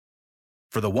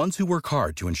For the ones who work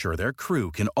hard to ensure their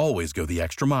crew can always go the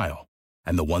extra mile,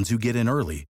 and the ones who get in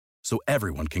early so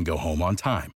everyone can go home on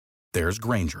time, there's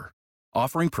Grainger,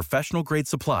 offering professional-grade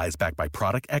supplies backed by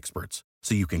product experts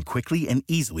so you can quickly and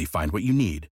easily find what you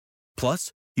need.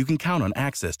 Plus, you can count on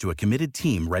access to a committed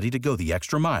team ready to go the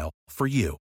extra mile for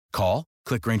you. Call,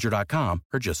 click Grainger.com,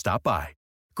 or just stop by.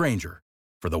 Grainger,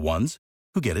 for the ones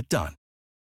who get it done.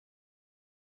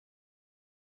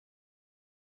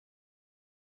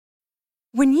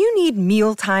 When you need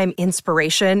mealtime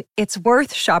inspiration, it's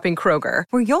worth shopping Kroger,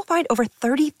 where you'll find over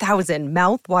 30,000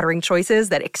 mouth-watering choices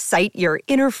that excite your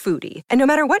inner foodie. And no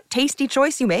matter what tasty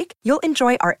choice you make, you'll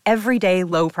enjoy our everyday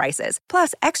low prices,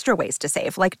 plus extra ways to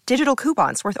save, like digital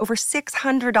coupons worth over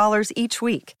 $600 each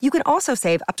week. You can also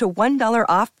save up to $1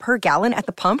 off per gallon at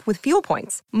the pump with fuel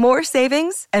points. More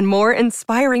savings and more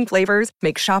inspiring flavors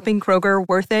make shopping Kroger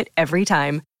worth it every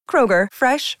time. Kroger,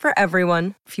 fresh for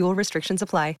everyone. Fuel restrictions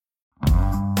apply.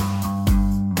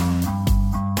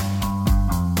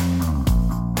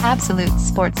 Absolute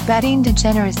sports betting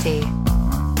degeneracy.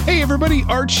 Hey everybody,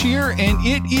 Arch here, and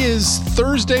it is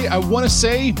Thursday. I want to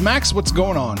say, Max, what's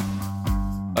going on?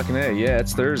 Fucking A, yeah,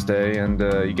 it's Thursday, and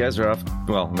you guys are off,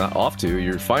 well, not off to,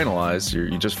 you're finalized,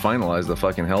 you just finalized the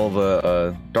fucking hell of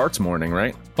a darts morning,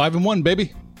 right? 5-1,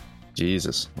 baby.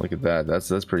 Jesus, look at that.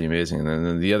 That's pretty amazing. And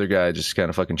then the other guy just kind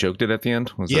of fucking choked it at the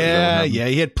end. Yeah,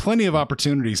 he had plenty of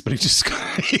opportunities, but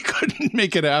he couldn't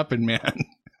make it happen, man.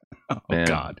 Oh, man.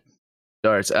 God.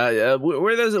 Darts.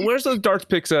 Where's those darts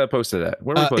picks posted at?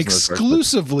 Where are we posting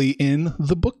exclusively in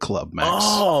the book club, Max.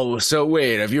 Oh, so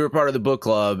wait, if you were part of the book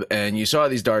club and you saw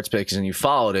these darts picks and you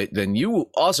followed it, then you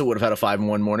also would have had a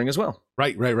 5-1 morning as well.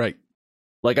 Right.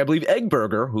 Like I believe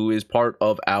Eggburger, who is part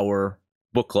of our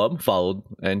book club, followed,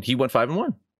 and he went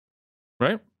 5-1.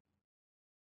 Right?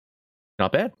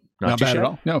 Not bad. Not bad at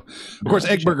all. No, of course,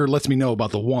 Eggburger lets me know about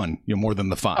the 1, more than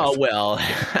the 5. Oh well,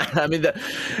 I mean,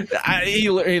 he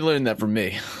learned that from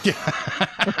me. Yeah,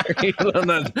 he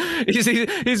learned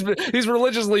that. He's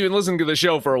religiously been listening to the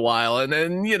show for a while, and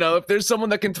then if there's someone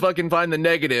that can fucking find the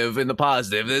negative in the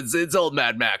positive, it's old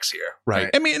Mad Max here. Right.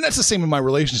 I mean, and that's the same in my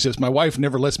relationships. My wife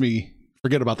never lets me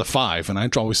forget about the 5, and I'm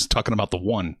always talking about the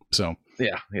 1. So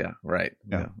yeah, right.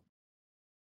 Yeah.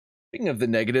 Speaking of the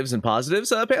negatives and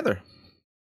positives, Panther.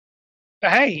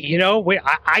 Hey,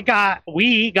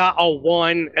 we got a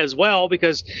 1 as well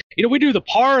because we do the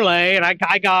parlay, and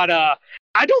I got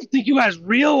I don't think you guys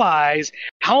realize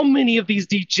how many of these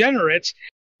degenerates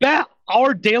bet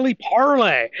our daily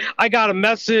parlay. I got a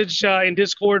message in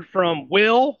Discord from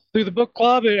Will through the book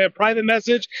club, a private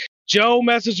message. Joe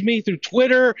messaged me through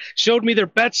Twitter, showed me their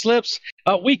bet slips.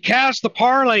 We cashed the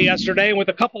parlay yesterday, and with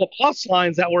a couple of plus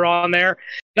lines that were on there,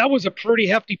 that was a pretty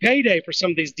hefty payday for some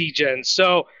of these degens.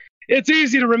 So it's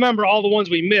easy to remember all the ones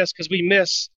we miss because we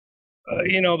miss,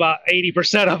 about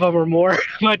 80% of them or more.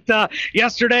 But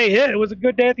yesterday hit. It was a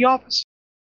good day at the office.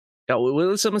 Yeah, what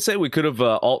did someone say? We could have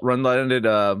alt-run landed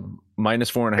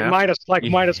minus 4.5.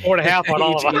 Minus 4.5 on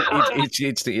all of them.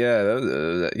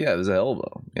 It was a hell of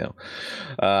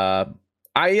a.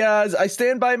 I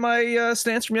stand by my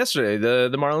stance from yesterday.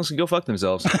 The Marlins can go fuck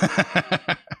themselves.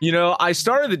 I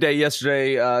started the day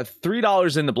yesterday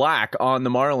 $3 in the black on the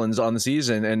Marlins on the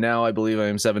season, and now I believe I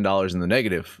am $7 in the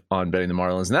negative on betting the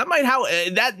Marlins.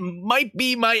 And that might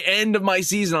be my end of my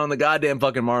season on the goddamn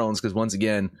fucking Marlins, because once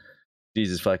again,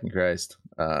 Jesus fucking Christ,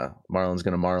 Marlins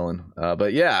gonna Marlin.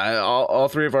 But yeah, all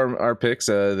three of our picks,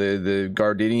 the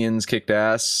Gardenians kicked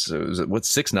ass. It was,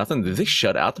 6-0? Did they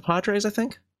shut out the Padres? I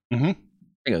think. Mm-hmm.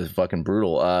 I think it was fucking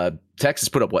brutal. Texas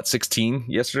put up 16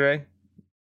 yesterday.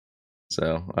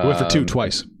 So went for 2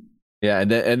 twice. Yeah, and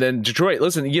then Detroit.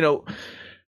 Listen,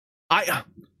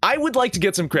 I would like to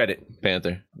get some credit,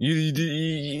 Panther,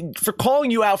 you for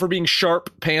calling you out for being sharp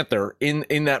Panther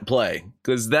in that play,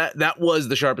 because that was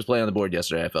the sharpest play on the board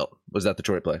yesterday. I felt was that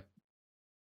Detroit play.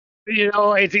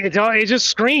 It just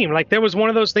screamed like there was one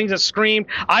of those things that screamed.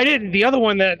 The other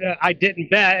one that I didn't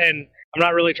bet, and I'm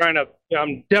not really trying to.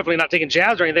 I'm definitely not taking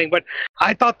jabs or anything, but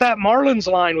I thought that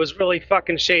Marlins line was really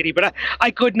fucking shady. But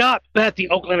I could not bet the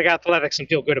Oakland Athletics and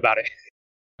feel good about it.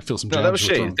 I feel some. No, that was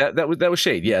shade. That was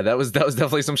shade. Yeah, that was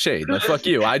definitely some shade. Like, fuck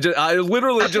you. I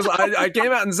literally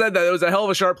came out and said that it was a hell of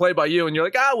a sharp play by you, and you're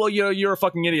like, you're a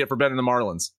fucking idiot for betting the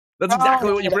Marlins. That's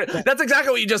exactly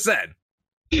what you just said.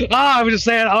 I was just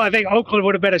saying. I think Oakland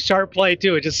would have been a sharp play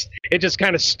too. It just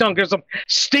kind of stunk. There's some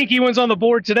stinky ones on the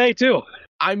board today too.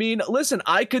 I mean, listen,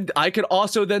 I could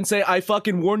also then say I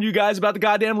fucking warned you guys about the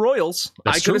goddamn Royals.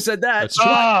 I could have said that. That's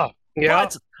true. Yeah.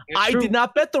 But I did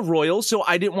not bet the Royals, so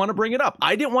I didn't want to bring it up.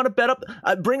 I didn't want to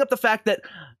bring up the fact that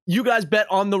you guys bet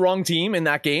on the wrong team in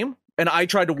that game. And I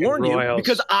tried to warn you Royals.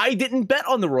 because I didn't bet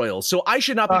on the Royals. So I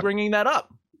should not be bringing that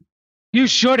up. You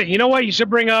shouldn't. You know what? You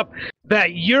should bring up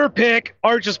that your pick,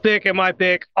 Arch's pick, and my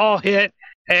pick all hit,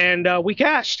 and we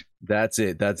cashed. That's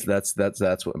it. That's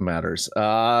what matters.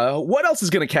 What else is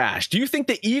going to cash? Do you think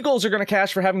the Eagles are going to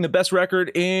cash for having the best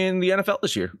record in the NFL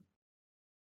this year?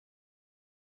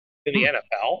 In the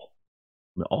NFL?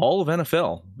 All of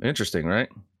NFL. Interesting, right?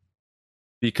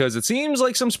 Because it seems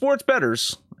like some sports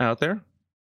bettors out there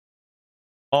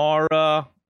are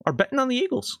betting on the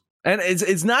Eagles. And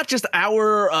it's not just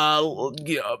our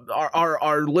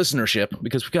listenership,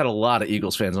 because we've got a lot of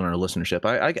Eagles fans on our listenership.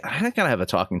 I gotta have a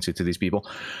talking to these people.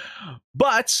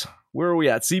 But where are we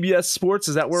at? CBS Sports?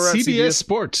 Is that where we're at? CBS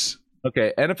Sports.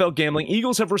 Okay, NFL gambling.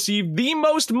 Eagles have received the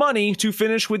most money to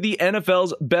finish with the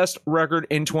NFL's best record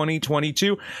in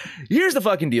 2022. Here's the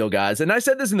fucking deal, guys. And I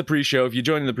said this in the pre-show. If you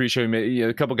joined in the pre-show,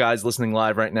 a couple guys listening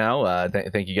live right now.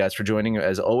 Thank you guys for joining.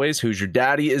 As always, Who's Your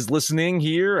Daddy is listening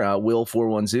here.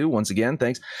 Will412, once again,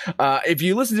 thanks. If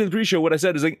you listen to the pre-show, what I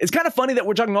said is like, it's kind of funny that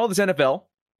we're talking all this NFL.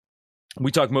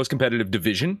 We talked most competitive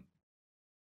division.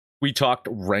 We talked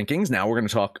rankings. Now we're going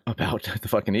to talk about the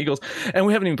fucking Eagles. And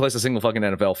we haven't even placed a single fucking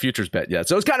NFL futures bet yet.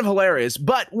 So it's kind of hilarious.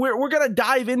 But we're going to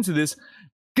dive into this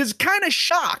because kind of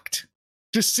shocked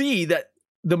to see that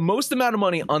the most amount of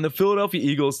money on the Philadelphia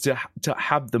Eagles to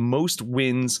have the most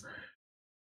wins.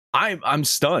 I'm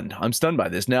stunned. I'm stunned by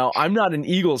this. Now, I'm not an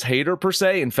Eagles hater per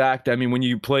se. In fact, I mean, when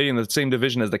you play in the same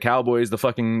division as the Cowboys, the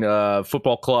fucking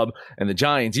football club, and the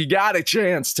Giants, you got a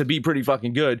chance to be pretty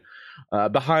fucking good.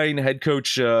 Behind head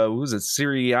coach, who's it?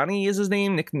 Sirianni is his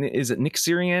name. Is it Nick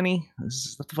Sirianni?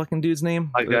 Is that the fucking dude's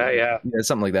name? Like that, yeah,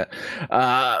 something like that.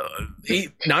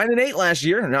 9-8 last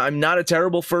year. Now, I'm not a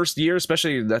terrible first year,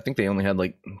 especially I think they only had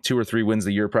like 2 or 3 wins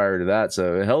the year prior to that.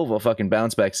 So a hell of a fucking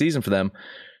bounce back season for them.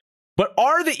 But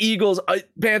are the Eagles,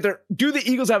 Panther? Do the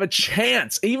Eagles have a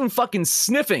chance, even fucking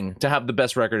sniffing, to have the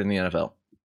best record in the NFL?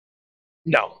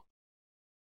 No,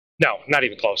 not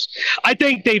even close. I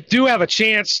think they do have a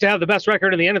chance to have the best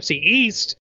record in the NFC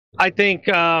East. I think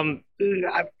I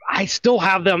still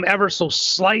have them ever so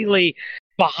slightly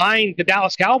behind the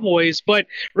Dallas Cowboys. But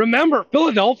remember,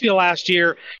 Philadelphia last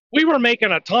year, we were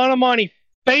making a ton of money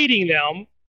fading them.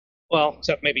 Well,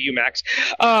 except maybe you, Max.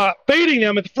 Fading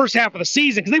them at the first half of the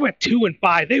season because they went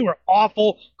 2-5. They were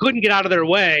awful, couldn't get out of their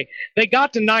way. They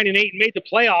got to 9-8 and made the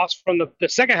playoffs from the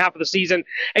second half of the season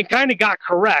and kind of got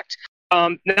correct.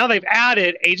 Now they've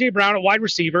added A.J. Brown at wide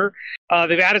receiver.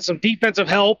 They've added some defensive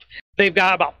help. They've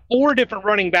got about 4 different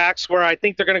running backs where I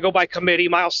think they're going to go by committee.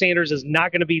 Miles Sanders is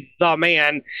not going to be the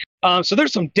man. So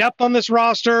there's some depth on this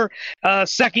roster.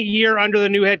 Second year under the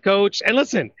new head coach. And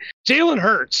listen, Jalen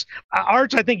Hurts.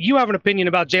 Arch, I think you have an opinion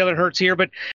about Jalen Hurts here, but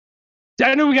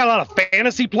I know we got a lot of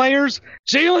fantasy players.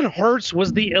 Jalen Hurts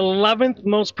was the 11th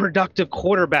most productive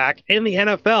quarterback in the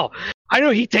NFL. I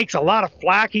know he takes a lot of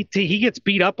flack. He gets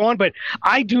beat up on, but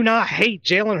I do not hate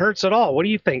Jalen Hurts at all. What do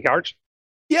you think, Arch?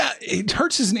 Yeah,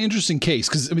 Hurts is an interesting case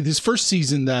because I mean, his first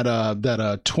season,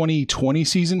 that 2020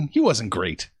 season, he wasn't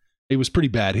great. It was pretty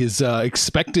bad. His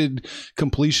expected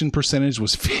completion percentage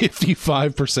was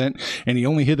 55%, and he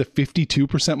only hit the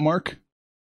 52% mark.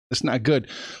 That's not good.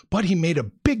 But he made a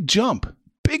big jump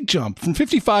from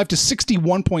 55 to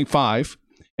 61.5,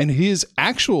 and his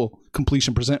actual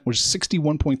completion percent was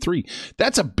 61.3.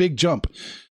 That's a big jump.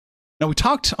 Now, we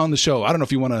talked on the show, I don't know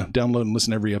if you want to download and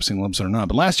listen to every single episode or not,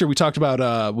 but last year we talked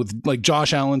about, with like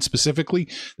Josh Allen specifically,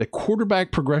 that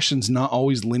quarterback progression's not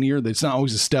always linear. It's not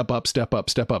always a step up, step up,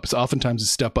 step up. It's oftentimes a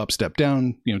step up, step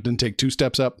down. You know, it didn't take 2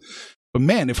 steps up. But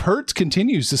man, if Hurts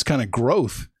continues this kind of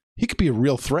growth, he could be a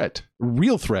real threat.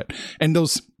 And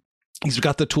he's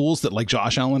got the tools that like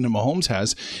Josh Allen and Mahomes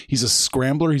has. He's a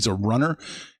scrambler. He's a runner.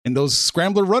 And those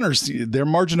scrambler runners, their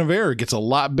margin of error gets a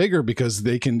lot bigger because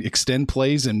they can extend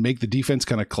plays and make the defense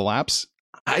kind of collapse.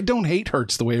 I don't hate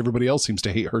Hurts the way everybody else seems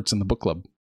to hate Hurts in the book club.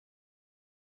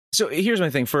 So here's my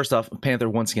thing. First off, Panther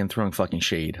once again throwing fucking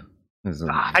shade. Just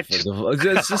stop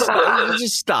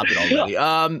it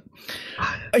already.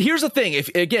 Here's the thing. If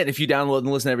you download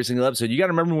and listen to every single episode, you got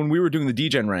to remember when we were doing the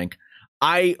D-Gen rank,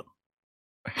 I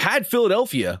had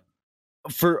Philadelphia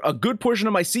for a good portion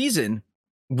of my season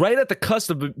right at the cusp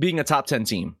of being a top 10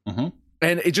 team. Mm-hmm.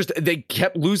 And they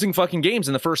kept losing fucking games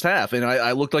in the first half. And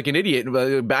I looked like an idiot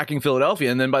backing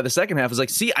Philadelphia. And then by the second half, I was like,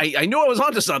 see, I knew I was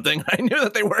onto something. I knew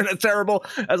that they weren't as terrible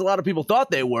as a lot of people thought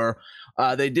they were.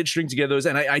 They did string together those.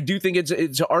 And I do think it's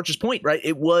to Arch's point, right?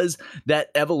 It was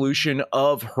that evolution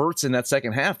of Hurts in that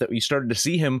second half that we started to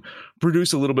see him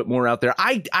produce a little bit more out there.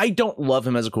 I don't love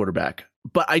him as a quarterback,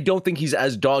 but I don't think he's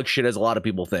as dog shit as a lot of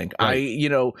people think. Right.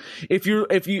 If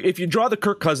you draw the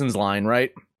Kirk Cousins line,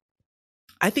 right?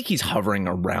 I think he's hovering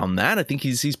around that. I think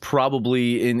he's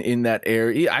probably in that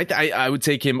area. I would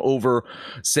take him over,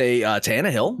 say,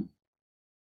 Tannehill.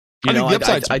 I think the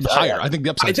upside's higher. I think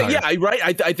the upside's higher. Yeah,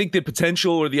 right. I think the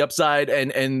potential or the upside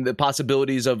and the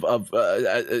possibilities of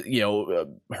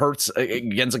Hurts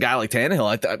against a guy like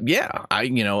Tannehill.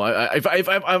 If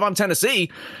I'm Tennessee,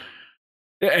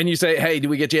 and you say, hey, do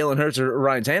we get Jalen Hurts or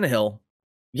Ryan Tannehill?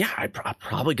 Yeah, I'd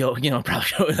probably go. With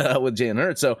Jalen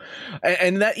Hurts. So,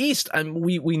 and that East,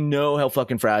 we know how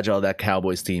fucking fragile that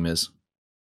Cowboys team is.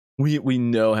 We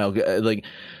know how like.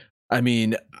 I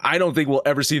mean, I don't think we'll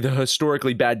ever see the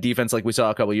historically bad defense like we saw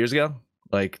a couple of years ago.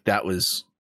 Like that was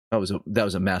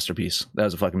a masterpiece. That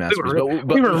was a fucking masterpiece.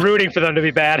 We were rooting for them to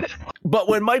be bad. But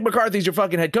when Mike McCarthy's your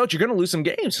fucking head coach, you're gonna lose some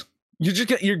games.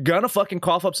 You're gonna fucking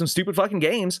cough up some stupid fucking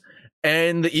games,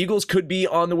 and the Eagles could be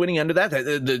on the winning end of that.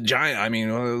 The Giant. I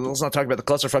mean, let's not talk about the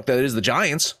clusterfuck that is the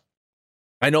Giants.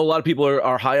 I know a lot of people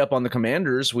are high up on the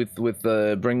Commanders with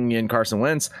bringing in Carson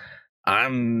Wentz.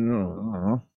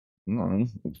 So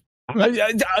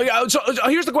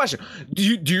here's the question: Do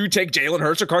you take Jalen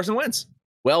Hurts or Carson Wentz?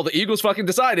 Well, the Eagles fucking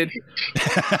decided.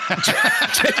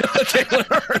 Jalen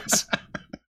Hurts.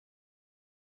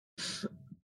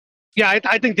 Yeah,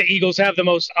 I think the Eagles have the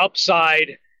most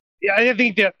upside. Yeah, I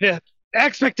think that the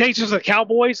expectations of the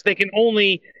Cowboys, they can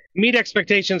only meet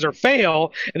expectations or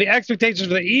fail. And the expectations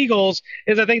for the Eagles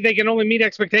is I think they can only meet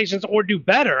expectations or do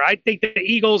better. I think the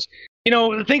Eagles,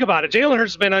 think about it. Jalen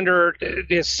Hurts has been under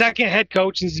his second head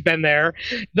coach since he's been there.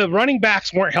 The running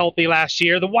backs weren't healthy last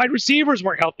year. The wide receivers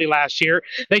weren't healthy last year.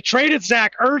 They traded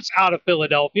Zach Ertz out of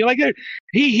Philadelphia. Like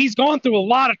he's gone through a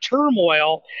lot of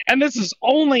turmoil, and this is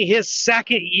only his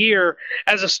second year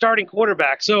as a starting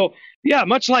quarterback. So, yeah,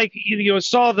 much like you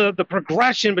saw the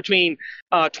progression between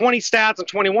 20 stats and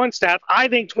 21 stats, I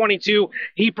think 22,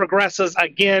 he progresses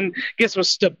again, gets some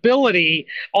stability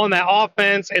on that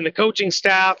offense and the coaching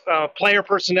staff, player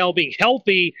personnel being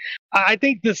healthy. I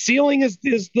think the ceiling is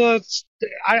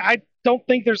I don't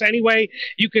think there's any way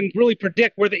you can really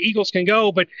predict where the Eagles can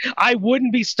go, but I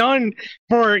wouldn't be stunned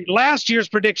for last year's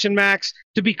prediction, Max,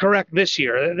 to be correct this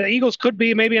year. The Eagles could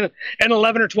be maybe an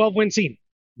 11 or 12 win team.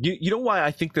 You know why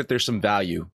I think that there's some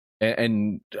value,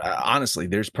 and honestly,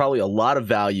 there's probably a lot of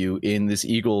value in this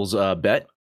Eagles bet.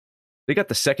 They got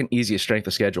the second easiest strength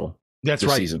of schedule. That's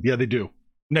right. Season. Yeah, they do.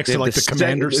 Next to like the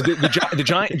Commanders.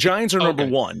 The Giants are number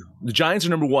one. The Giants are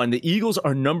number one. The Eagles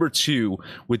are number two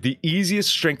with the easiest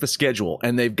strength of schedule,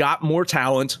 and they've got more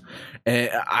talent.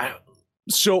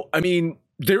 So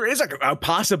there is a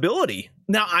possibility.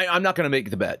 Now, I'm not going to make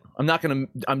the bet. I'm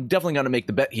definitely going to make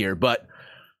the bet here, but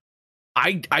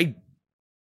I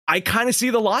kind of see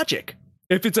the logic.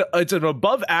 If it's an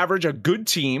above average, a good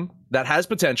team that has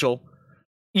potential,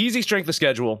 easy strength of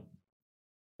schedule,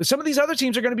 some of these other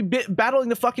teams are going to be battling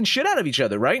the fucking shit out of each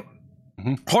other, right?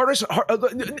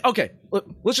 Mm-hmm. Okay,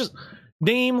 let's just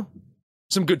name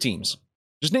some good teams.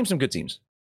 Just name some good teams.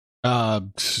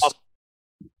 Buffalo.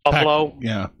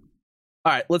 Yeah.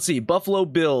 All right, let's see. Buffalo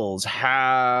Bills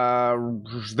they're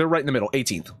right in the middle,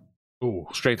 18th. Ooh,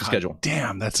 strength of schedule.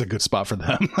 Damn, that's a good spot for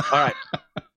them. All right.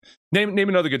 Name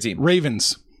another good team.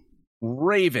 Ravens.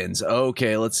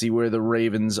 Okay, let's see where the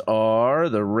Ravens are.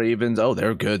 The Ravens,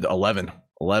 they're good. 11.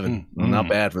 Not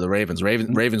bad for the Ravens.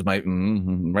 Ravens might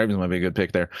be a good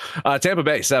pick there. Tampa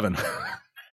Bay, 7.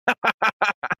 What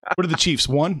are the Chiefs?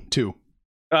 1, 2.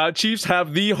 Chiefs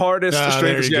have the hardest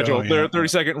strength of schedule. They're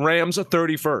 32nd. Rams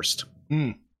 31st.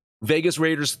 Vegas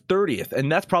Raiders 30th,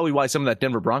 and that's probably why some of that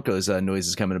Denver Broncos noise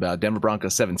is coming about. Denver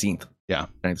Broncos 17th. Yeah,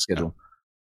 strength of schedule. Yeah.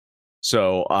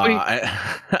 So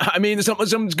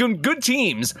some good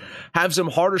teams have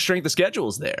some harder strength of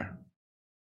schedules there.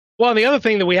 Well, the other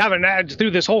thing that we haven't had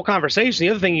through this whole conversation, the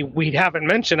other thing we haven't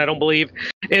mentioned, I don't believe,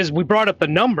 is we brought up the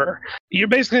number. You're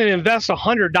basically going to invest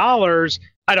 $100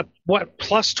 at a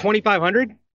plus 2,500?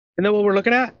 Isn't that what we're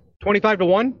looking at? 25 to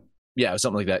 1? Yeah,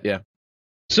 something like that. Yeah.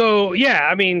 So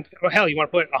yeah, hell, you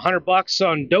want to put $100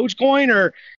 on Dogecoin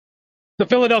or the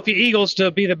Philadelphia Eagles to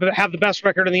have the best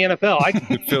record in the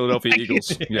NFL? Philadelphia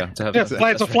Eagles, yeah, to have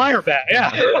it's a flyer bet. Yeah,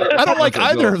 I don't like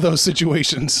either of those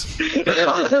situations.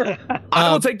 I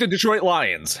will take the Detroit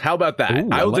Lions. How about that? Ooh,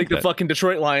 I will take the fucking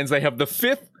Detroit Lions. They have the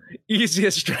 5th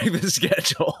easiest strength of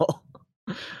schedule.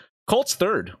 Colts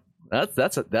 3rd.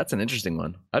 That's an interesting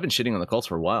one. I've been shitting on the Colts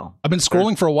for a while. I've been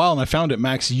scrolling for a while and I found it,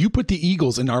 Max. You put the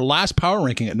Eagles in our last power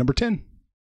ranking at number 10.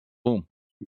 Boom.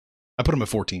 I put them at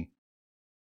 14.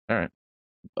 All right.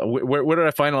 Where did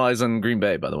I finalize on Green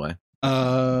Bay, by the way?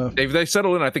 They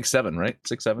settled in, I think, 7, right?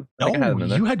 6, 7. No,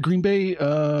 you had Green Bay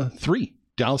 3,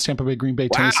 Dallas, Tampa Bay, Green Bay,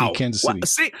 Tennessee, Kansas City. Wow.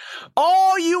 See,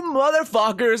 all you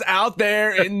motherfuckers out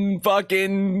there in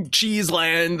fucking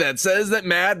Cheeseland that says that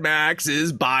Mad Max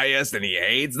is biased and he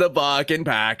hates the fucking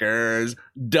Packers,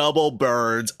 double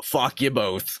birds, fuck you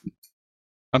both.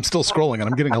 I'm still scrolling, and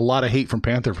I'm getting a lot of hate from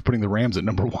Panther for putting the Rams at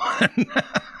number 1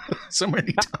 so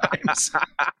many times.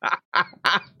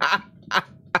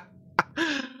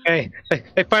 Hey,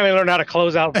 they finally learned how to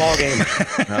close out ball game.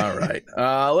 All right.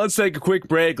 Let's take a quick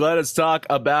break. Let us talk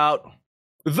about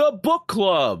the book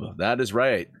club. That is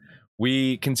right.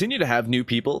 We continue to have new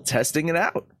people testing it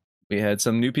out. We had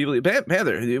some new people.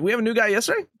 Panther, did we have a new guy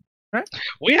yesterday? Right?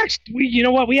 We you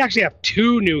know what? We actually have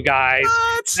 2 new guys.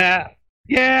 What?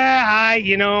 Yeah,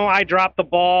 I dropped the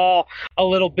ball a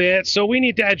little bit, so we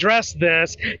need to address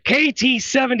this.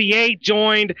 KT78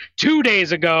 joined 2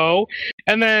 days ago,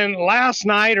 and then last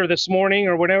night or this morning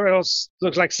or whatever else,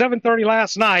 looks like 7:30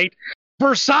 last night,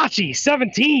 Versace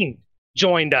 17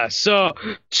 joined us. So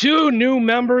 2 new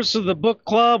members of the book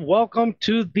club. Welcome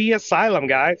to the asylum,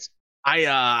 guys.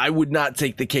 I would not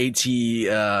take the KT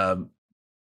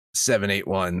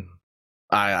 781.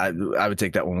 I would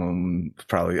take that one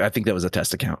probably. I think that was a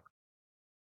test account.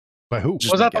 By who?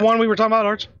 Was that the one we were talking about,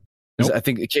 Arch? Nope. I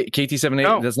think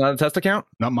KT78. That's not a test account.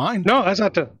 Not mine. No, that's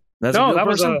not that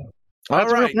was a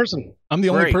real person. I'm the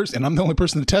only person, and I'm the only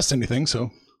person to test anything.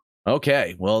 So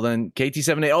okay, well then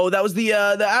KT78. Oh, that was the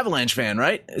Avalanche fan,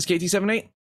 right? Is KT78?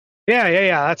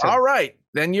 Yeah. That's it. All right,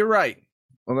 then you're right.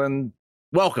 Well then,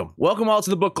 welcome all to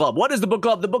the book club. What is the book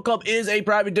club? The book club is a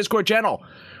private Discord channel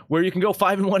where you can go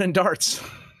 5-1 in darts.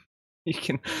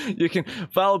 You can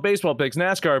follow baseball picks,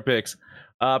 NASCAR picks,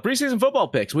 preseason football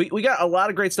picks. We got a lot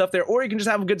of great stuff there, or you can just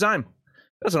have a good time.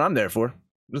 That's what I'm there for. I'm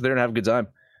just there to have a good time.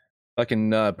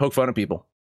 Fucking poke fun at people,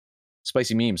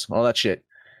 spicy memes, all that shit.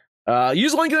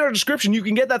 Use the link in our description. You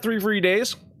can get that 3 free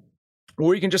days,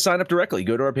 or you can just sign up directly.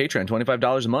 Go to our Patreon,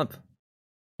 $25 a month,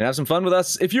 and have some fun with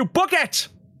us if you book it.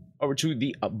 Over to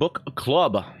the book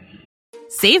club.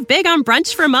 Save big on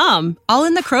brunch for mom, all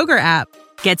in the Kroger app.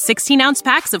 Get 16-ounce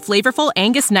packs of flavorful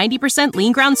Angus 90%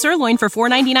 lean ground sirloin for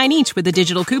 $4.99 each with a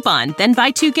digital coupon. Then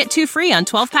buy 2, get 2 free on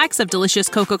 12 packs of delicious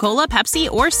Coca-Cola,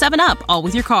 Pepsi, or 7-Up, all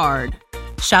with your card.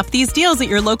 Shop these deals at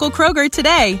your local Kroger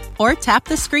today, or tap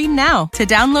the screen now to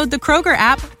download the Kroger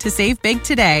app to save big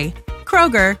today.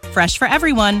 Kroger, fresh for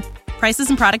everyone. Prices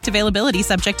and product availability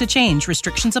subject to change.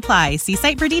 Restrictions apply. See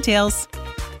site for details.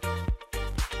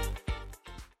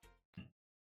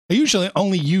 I usually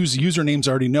only use usernames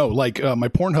I already know. Like my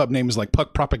Pornhub name is like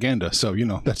Puck Propaganda. So,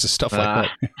 that's just stuff like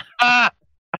that.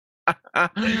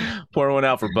 Pour one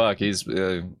out for Buck. He's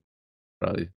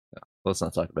probably, let's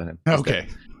not talk about him. Okay.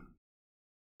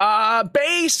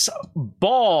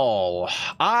 Baseball.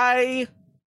 I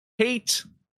hate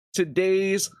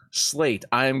today's slate.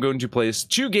 I am going to place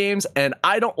 2 games and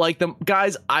I don't like them.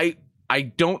 Guys, I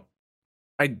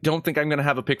don't think I'm going to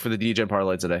have a pick for the DGen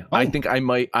parlay today. Oh. I think I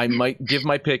might give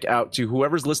my pick out to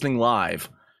whoever's listening live.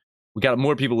 We got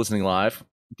more people listening live.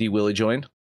 D Willie joined.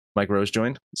 Mike Rose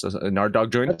joined. So Nard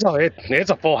Dog joined. It's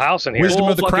a full house in here. Wisdom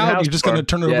of the crowd. You're just going to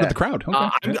turn it over to the crowd.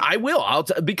 Okay. I will.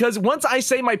 Because once I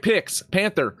say my picks,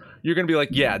 Panther, you're going to be like,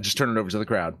 yeah, just turn it over to the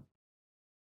crowd.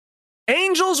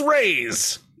 Angels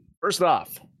Rays. First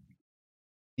off,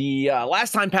 the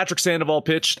last time Patrick Sandoval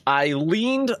pitched, I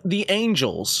leaned the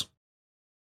Angels.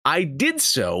 I did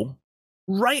so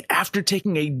right after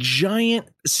taking a giant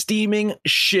steaming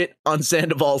shit on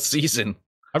Sandoval's season.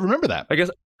 I remember that.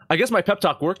 I guess my pep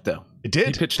talk worked though. It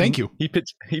did. Thank you. He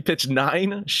pitched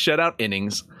 9 shutout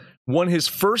innings, won his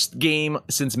first game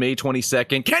since May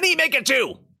 22nd. Can he make it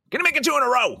 2? Can he make it 2 in a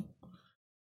row?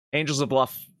 Angels have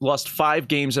lost 5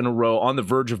 games in a row, on the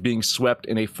verge of being swept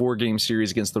in a 4-game series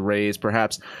against the Rays.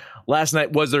 Perhaps last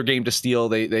night was their game to steal.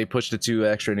 They pushed it to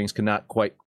extra innings, could not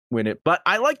quite win it. But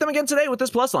I like them again today with this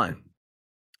plus line.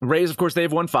 Rays, of course,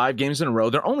 they've won 5 games in a row.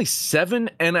 They're only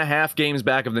 7.5 games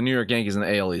back of the New York Yankees in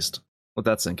the AL East. Let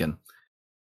that sink in.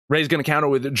 Rays going to counter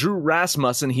with Drew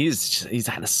Rasmussen. He's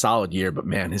had a solid year, but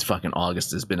man, his fucking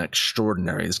August has been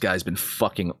extraordinary. This guy's been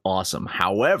fucking awesome.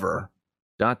 However, ...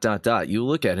 you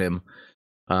look at him,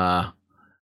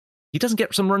 he doesn't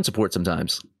get some run support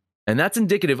sometimes. And that's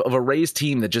indicative of a Rays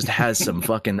team that just has some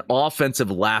fucking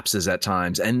offensive lapses at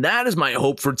times. And that is my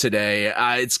hope for today.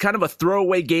 It's kind of a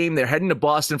throwaway game. They're heading to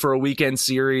Boston for a weekend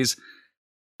series.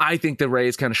 I think the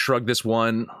Rays kind of shrug this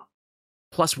one.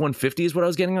 Plus 150 is what I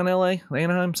was getting on LA,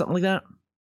 Anaheim, something like that.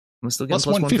 I'm still getting plus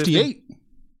 158.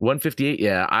 158,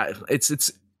 yeah.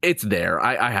 It's there.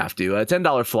 I have to. A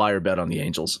 $10 flyer bet on the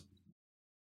Angels.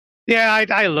 Yeah,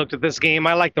 I looked at this game.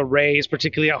 I like the Rays,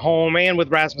 particularly at home and with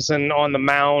Rasmussen on the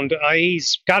mound.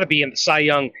 He's got to be in the Cy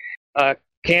Young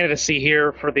candidacy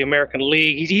here for the American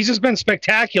League. He's just been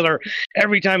spectacular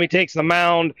every time he takes the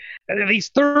mound. These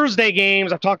Thursday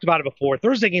games, I've talked about it before.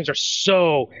 Thursday games are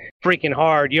so freaking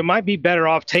hard. You might be better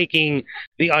off taking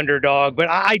the underdog, but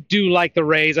I do like the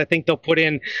Rays. I think they'll put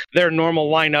in their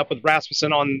normal lineup with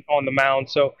Rasmussen on the mound.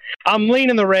 So I'm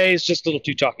leaning the Rays, just a little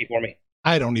too chalky for me.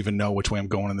 I don't even know which way I'm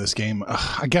going in this game.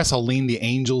 I guess I'll lean the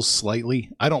Angels slightly.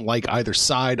 I don't like either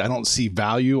side. I don't see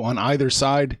value on either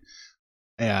side.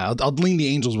 Yeah, I'll lean the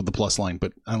Angels with the plus line,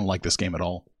 but I don't like this game at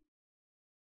all.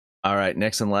 All right,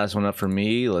 next and last one up for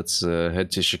me. Let's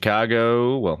head to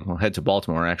Chicago. Well, we'll head to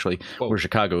Baltimore, actually, where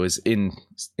Chicago is in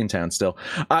town still.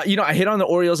 I hit on the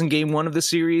Orioles in game 1 of the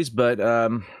series, but I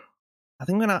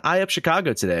think I'm going to eye up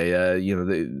Chicago today.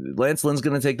 Lance Lynn's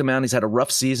going to take the mound. He's had a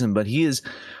rough season, but he has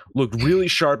looked really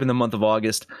sharp in the month of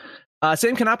August.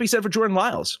 Same cannot be said for Jordan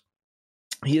Lyles.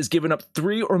 He has given up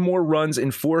 3 or more runs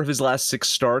in 4 of his last 6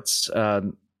 starts.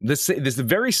 The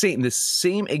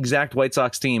same exact White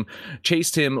Sox team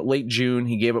chased him late June.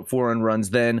 He gave up 4 earned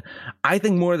runs then. I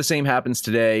think more of the same happens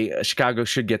today. Chicago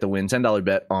should get the win. $10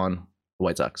 bet on the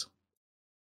White Sox.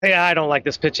 Yeah, I don't like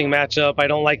this pitching matchup. I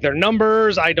don't like their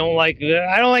numbers. I don't like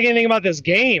anything about this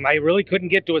game. I really couldn't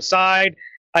get to a side.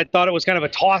 I thought it was kind of a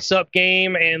toss-up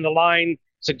game, and the line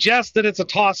suggests that it's a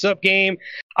toss-up game.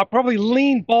 I'll probably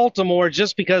lean Baltimore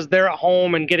just because they're at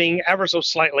home and getting ever so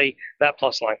slightly that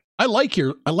plus line. I like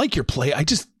your play. I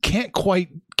just can't quite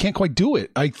do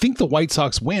it. I think the White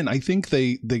Sox win. I think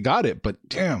they got it, but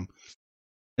damn,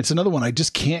 it's another one I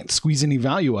just can't squeeze any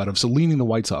value out of. So leaning the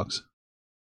White Sox.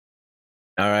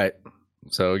 All right.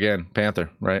 So again,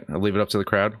 Panther, right? I'll leave it up to the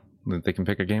crowd that they can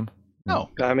pick a game. No,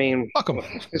 I mean, fuck them.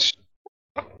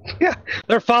 Yeah,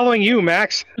 they're following you,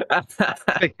 Max. That's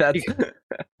it.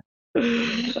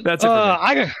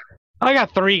 I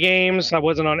got 3 games. I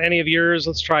wasn't on any of yours.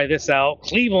 Let's try this out.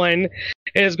 Cleveland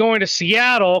is going to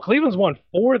Seattle. Cleveland's won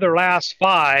 4 of their last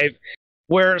 5,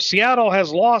 where Seattle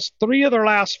has lost 3 of their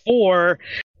last 4.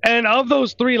 And of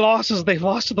those 3 losses, they've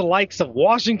lost to the likes of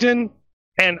Washington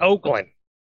and Oakland.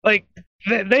 Like,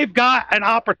 they've got an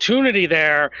opportunity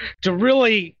there to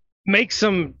really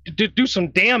do some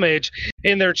damage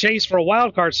in their chase for a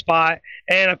wild card spot,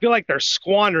 and I feel like they're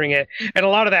squandering it. And a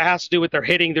lot of that has to do with their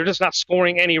hitting. They're just not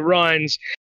scoring any runs.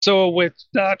 So with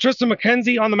Tristan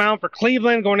McKenzie on the mound for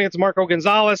Cleveland going against Marco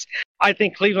Gonzalez, I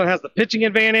think Cleveland has the pitching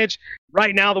advantage.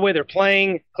 Right now, the way they're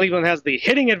playing, Cleveland has the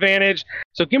hitting advantage.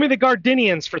 So give me the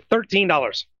Gardenians for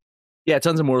 $13. Yeah,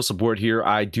 tons of moral support here.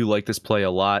 I do like this play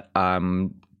a lot.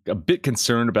 I'm a bit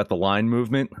concerned about the line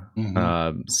movement.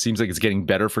 Mm-hmm. Seems like it's getting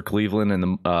better for Cleveland, and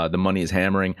the money is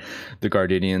hammering the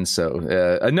Gardenians. So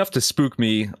enough to spook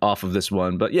me off of this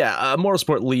one. But yeah, moral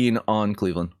support lean on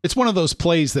Cleveland. It's one of those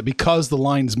plays that because the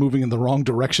line's moving in the wrong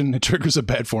direction, it triggers a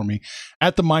bet for me.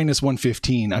 At the minus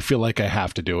 115, I feel like I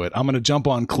have to do it. I'm going to jump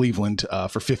on Cleveland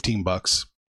for $15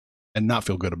 and not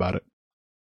feel good about it.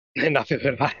 And not feel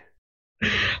good about it.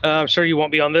 I'm sure you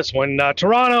won't be on this one.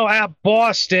 Toronto at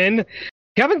Boston.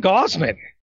 Kevin Gausman,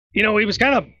 he was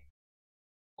kind of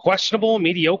questionable,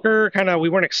 mediocre. We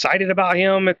weren't excited about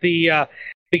him at the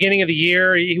beginning of the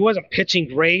year. He wasn't pitching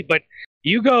great, but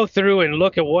you go through and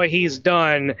look at what he's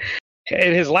done.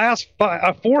 In his last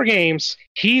 4 games,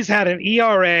 he's had an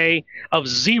ERA of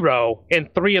 0 in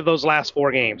 3 of those last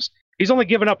 4 games. He's only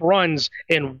given up runs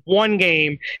in 1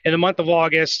 game in the month of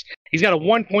August. He's got a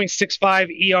 1.65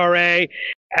 ERA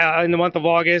in the month of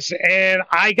August, and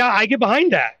I get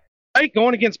behind that. Right,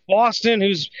 going against Boston,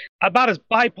 who's about as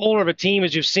bipolar of a team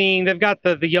as you've seen. They've got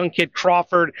the young kid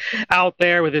Crawford out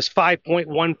there with his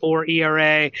 5.14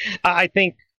 ERA. I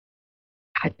think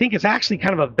it's actually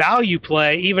kind of a value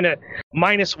play, even at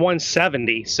minus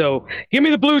 170. So give me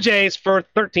the Blue Jays for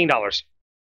 $13.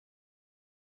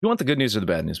 You want the good news or the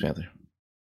bad news, Panther?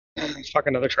 Fuck,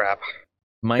 another trap.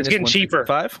 Minus it's getting cheaper.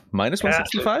 Minus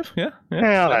 165? Yeah.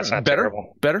 Yeah, that's not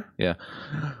terrible. Better? Yeah.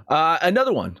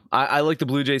 Another one. I like the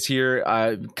Blue Jays here.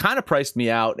 Kind of priced me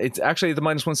out. It's actually at the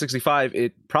minus 165.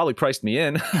 It probably priced me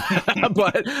in,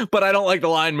 but I don't like the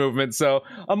line movement. So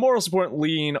a moral support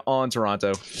lean on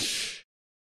Toronto.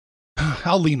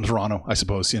 I'll lean Toronto, I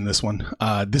suppose, in this one.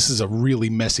 This is a really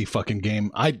messy fucking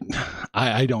game. I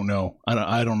don't know.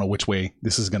 I don't know which way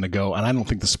this is going to go, and I don't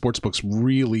think the sports books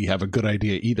really have a good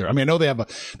idea either. I mean, I know they have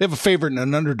a favorite and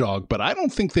an underdog, but I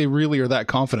don't think they really are that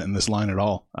confident in this line at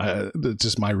all. It's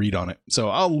just my read on it. So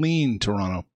I'll lean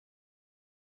Toronto.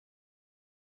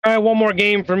 All right, one more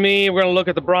game for me. We're going to look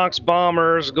at the Bronx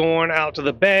Bombers going out to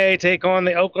the Bay, take on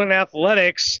the Oakland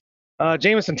Athletics.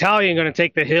 Jameson Taillon going to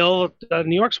take the hill.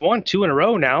 New York's won 2 in a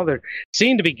row now. They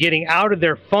seem to be getting out of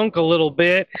their funk a little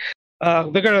bit.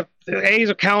 The A's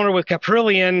will counter with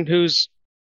Caprillion, who's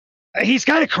he's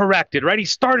kind of corrected, right? He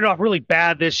started off really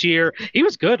bad this year. He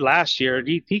was good last year.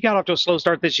 He got off to a slow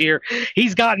start this year.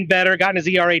 He's gotten better, gotten his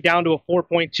ERA down to a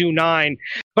 4.29.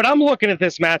 But I'm looking at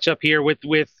this matchup here with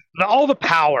all the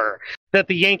power that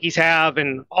the Yankees have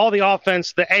and all the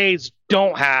offense the A's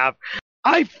don't have.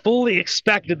 I fully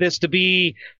expected this to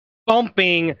be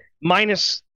bumping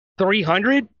minus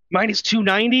 300, minus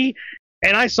 290.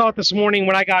 And I saw it this morning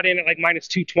when I got in at like minus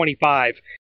 225.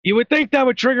 You would think that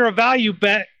would trigger a value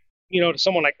bet, to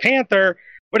someone like Panther,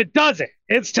 but it doesn't.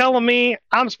 It's telling me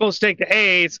I'm supposed to take the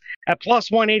A's at plus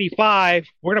 185.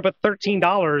 We're going to put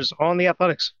 $13 on the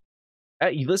Athletics.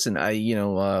 Listen,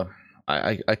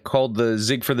 I called the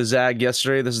zig for the zag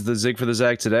yesterday. This is the zig for the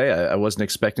zag today. I wasn't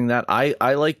expecting that.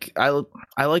 I like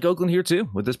Oakland here too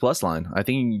with this plus line. I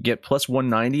think you can get plus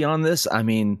 190 on this. I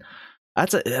mean,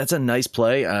 that's a nice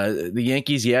play. The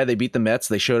Yankees, they beat the Mets.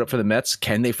 They showed up for the Mets.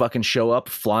 Can they fucking show up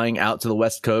flying out to the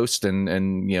West Coast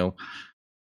and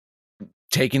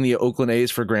taking the Oakland A's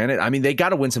for granted? I mean, they got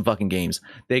to win some fucking games.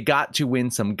 They got to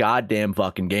win some goddamn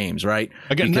fucking games, right?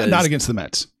 Again, not against the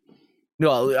Mets.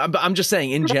 No, I'm just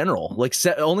saying in general, like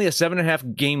only a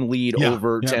 7.5 game lead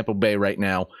over Tampa Bay right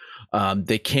now.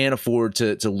 They can't afford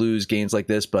to lose games like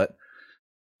this, but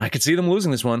I could see them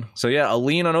losing this one. So yeah, a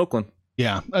lean on Oakland.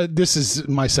 Yeah, this is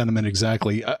my sentiment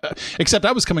exactly. Except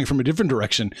I was coming from a different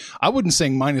direction. I wasn't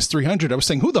saying minus 300. I was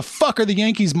saying, who the fuck are the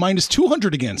Yankees minus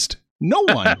 200 against? No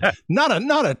one.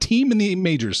 not a team in the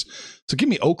majors. So give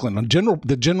me Oakland on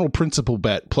the general principle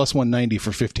bet plus 190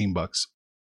 for $15.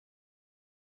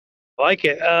 Like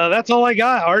it. That's all I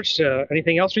got, Arch.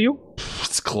 Anything else for you?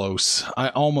 It's close. I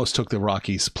almost took the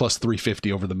Rockies plus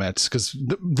 350 over the Mets because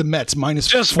the Mets minus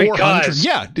just 400. Because.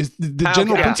 Yeah, the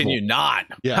general principle. How can you not?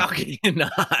 Yeah. How can you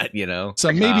not?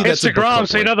 So maybe that's a book club.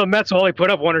 So the Mets will only put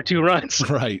up 1 or 2 runs.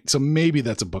 Right. So maybe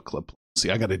that's a book club.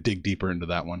 See, I got to dig deeper into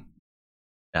that one.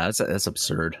 Yeah, that's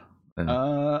absurd.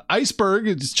 Iceberg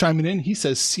is chiming in. He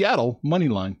says Seattle money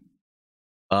line.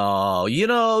 Oh,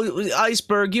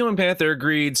 Iceberg, you and Panther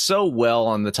agreed so well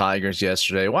on the Tigers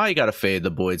yesterday. Why you got to fade the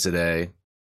boy today?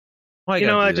 Why you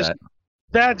got to do that?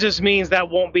 That just means that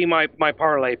won't be my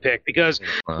parlay pick because,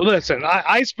 listen,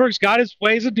 Iceberg's got his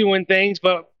ways of doing things,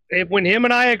 but when him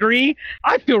and I agree,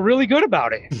 I feel really good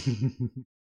about it.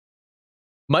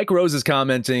 Mike Rose is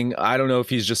commenting. I don't know if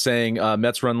he's just saying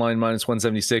Mets run line minus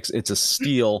 176. It's a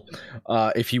steal.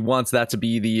 If he wants that to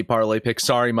be the parlay pick,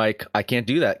 sorry, Mike, I can't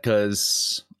do that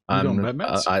because I don't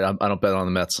bet on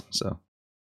the Mets. So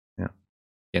yeah,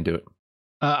 can't do it.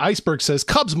 Iceberg says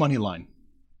Cubs money line.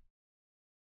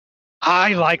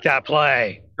 I like that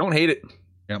play. Don't hate it.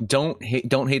 Yep. Don't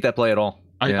hate that play at all.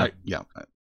 That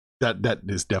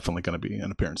is definitely going to be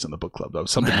an appearance in the book club, though.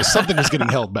 Something is getting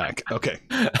held back. Okay.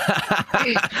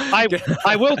 I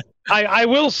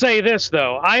will say this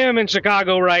though. I am in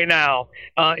Chicago right now.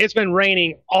 It's been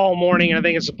raining all morning, and I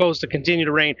think it's supposed to continue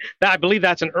to rain. I believe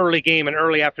that's an early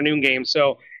afternoon game.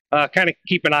 So kind of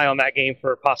keep an eye on that game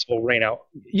for a possible rain out.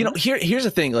 Here's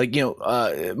the thing. Like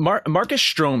Marcus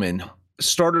Stroman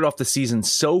started off the season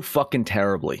so fucking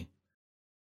terribly.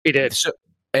 He did.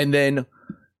 And then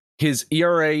his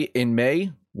ERA in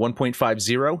May,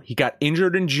 1.50. He got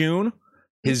injured in June.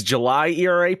 His July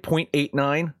ERA,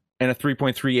 0.89, and a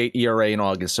 3.38 ERA in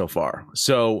August so far.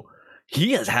 So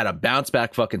he has had a bounce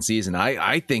back fucking season.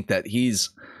 I think that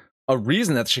he's a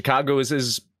reason that Chicago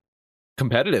is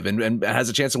competitive and has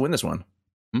a chance to win this one.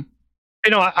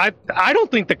 I don't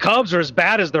think the Cubs are as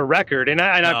bad as their record. And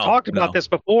I've talked about this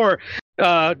before.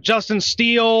 Justin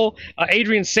Steele,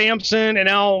 Adrian Sampson, and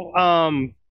now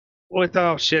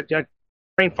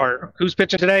brain fart. Who's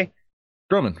pitching today?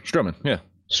 Stroman, yeah.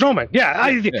 Stroman,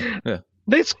 yeah.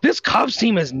 This Cubs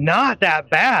team is not that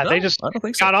bad. They just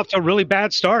got off to a really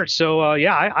bad start. So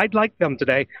I'd like them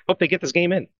today. Hope they get this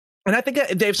game in. And I think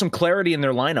that they have some clarity in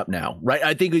their lineup now, right?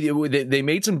 I think they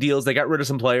made some deals. They got rid of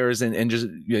some players and just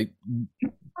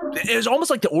it's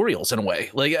almost like the Orioles in a way.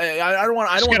 Like I don't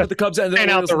want to put the Cubs and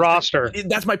out the roster.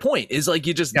 That's my point. Is like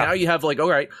now you have like, all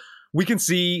right, we can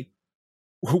see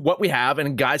what we have,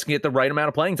 and guys can get the right amount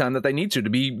of playing time that they need to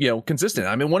be consistent.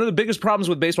 I mean, one of the biggest problems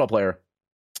with baseball player,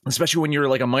 especially when you're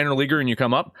like a minor leaguer and you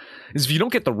come up, is if you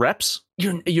don't get the reps,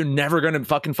 you're never going to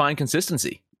fucking find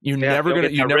consistency. You're never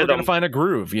gonna find a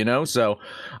groove, So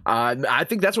I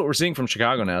think that's what we're seeing from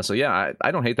Chicago now. So yeah,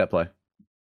 I don't hate that play.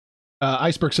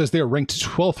 Iceberg says they are ranked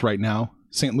 12th right now.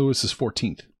 St. Louis is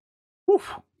 14th. Whew.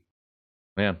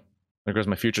 Man, there goes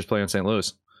my futures play on St.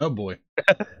 Louis. Oh boy.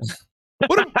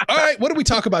 All right, what did we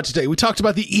talk about today? We talked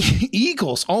about the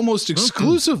Eagles, almost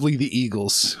exclusively the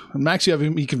Eagles. Max, you have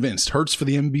me convinced. Hurts for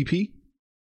the MVP?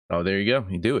 Oh, there you go.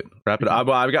 You do it. Wrap it up.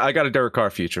 I got a Derek Carr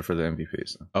future for the MVP.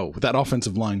 So. Oh, with that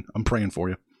offensive line, I'm praying for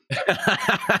you.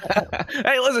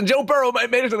 Hey, listen, Joe Burrow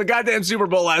made it to the goddamn Super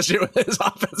Bowl last year with his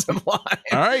offensive line.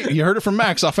 All right, you heard it from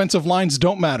Max. Offensive lines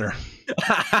don't matter.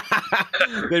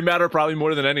 They matter probably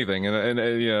more than anything, and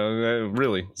you know,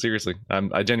 really, seriously,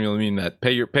 I genuinely mean that.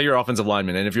 Pay your offensive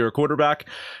linemen, and if you're a quarterback,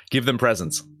 give them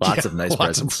presents. Lots of nice presents.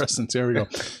 Lots of presents. There we go.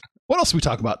 What else did we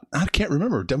talk about? I can't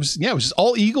remember. It was just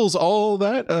all Eagles, all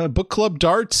that book club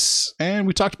darts, and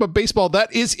we talked about baseball.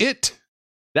 That is it.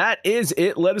 That is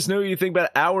it. Let us know what you think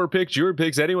about our picks, your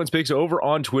picks, anyone's picks over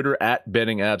on Twitter at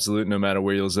Betting Absolute. No matter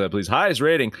where you listen, please highest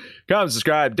rating, comment,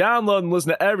 subscribe, download, and listen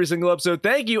to every single episode.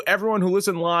 Thank you, everyone who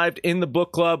listened live in the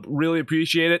book club. Really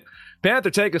appreciate it. Panther,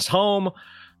 take us home.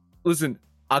 Listen,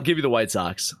 I'll give you the White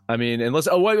Sox. I mean, unless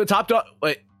Top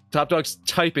Dog's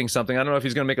typing something. I don't know if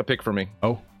he's going to make a pick for me.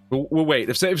 Oh, we'll wait.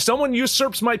 If someone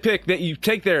usurps my pick, that you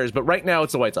take theirs. But right now,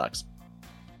 it's the White Sox.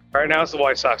 Right now, it's the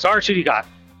White Sox. Archie, you got?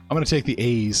 I'm going to take the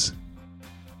A's.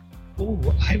 Ooh,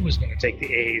 I was going to take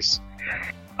the A's.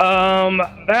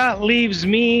 That leaves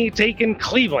me taking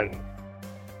Cleveland.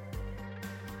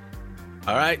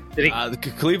 All right.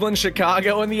 Cleveland,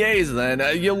 Chicago, and the A's then.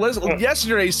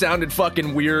 Yesterday sounded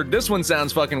fucking weird. This one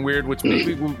sounds fucking weird, which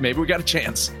maybe we got a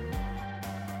chance.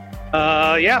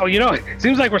 Yeah, well, it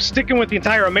seems like we're sticking with the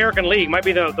entire American League. Might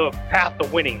be the path to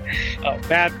winning.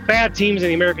 Bad teams in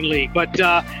the American League. But,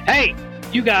 hey,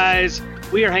 you guys...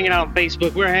 We are hanging out on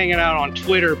Facebook. We're hanging out on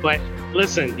Twitter. But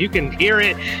listen, you can hear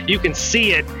it. You can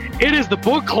see it. It is the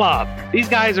book club. These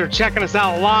guys are checking us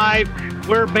out live.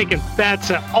 We're making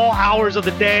bets at all hours of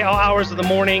the day, all hours of the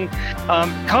morning.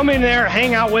 Come in there,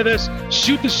 hang out with us,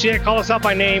 shoot the shit, call us out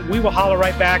by name. We will holler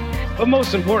right back. But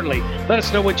most importantly, let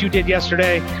us know what you did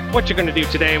yesterday, what you're going to do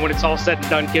today. And when it's all said and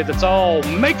done, kids, it's all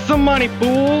make some money,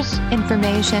 fools.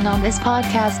 Information on this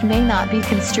podcast may not be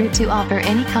construed to offer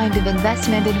any kind of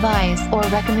investment advice or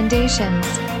recommendations.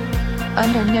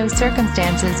 Under no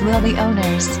circumstances will the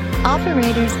owners,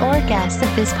 operators, or guests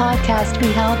of this podcast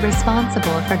be held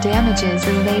responsible for damages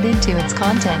related to its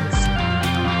contents.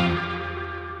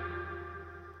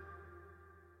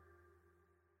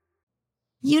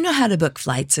 You know how to book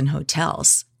flights and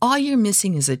hotels. All you're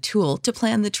missing is a tool to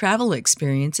plan the travel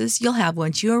experiences you'll have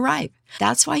once you arrive.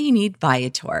 That's why you need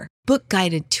Viator. Book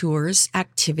guided tours,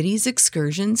 activities,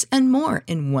 excursions, and more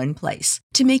in one place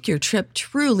to make your trip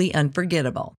truly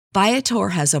unforgettable. Viator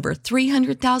has over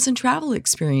 300,000 travel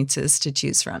experiences to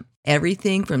choose from.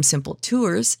 Everything from simple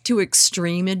tours to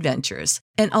extreme adventures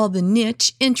and all the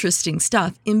niche, interesting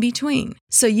stuff in between.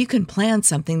 So you can plan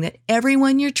something that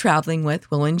everyone you're traveling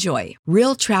with will enjoy.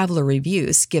 Real traveler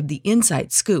reviews give the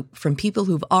inside scoop from people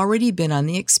who've already been on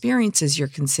the experiences you're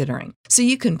considering. So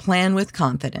you can plan with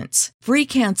confidence. Free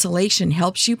cancellation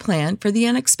helps you plan for the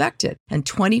unexpected. And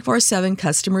 24/7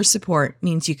 customer support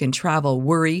means you can travel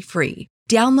worry-free.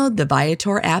 Download the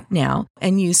Viator app now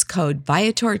and use code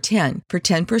Viator10 for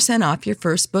 10% off your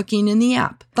first booking in the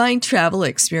app. Find travel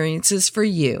experiences for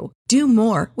you. Do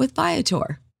more with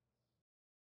Viator.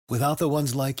 Without the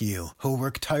ones like you, who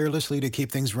work tirelessly to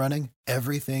keep things running,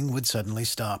 everything would suddenly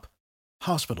stop.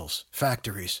 Hospitals,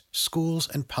 factories, schools,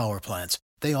 and power plants,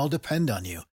 they all depend on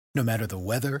you. No matter the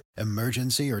weather,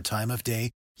 emergency, or time of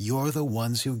day, you're the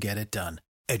ones who get it done.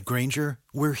 At Grainger,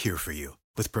 we're here for you.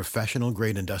 With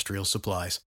professional-grade industrial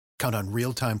supplies, count on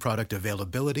real-time product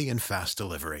availability and fast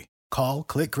delivery. Call,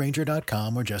 click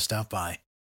Grainger.com, or just stop by.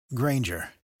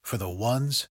 Grainger, for the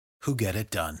ones who get it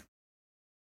done.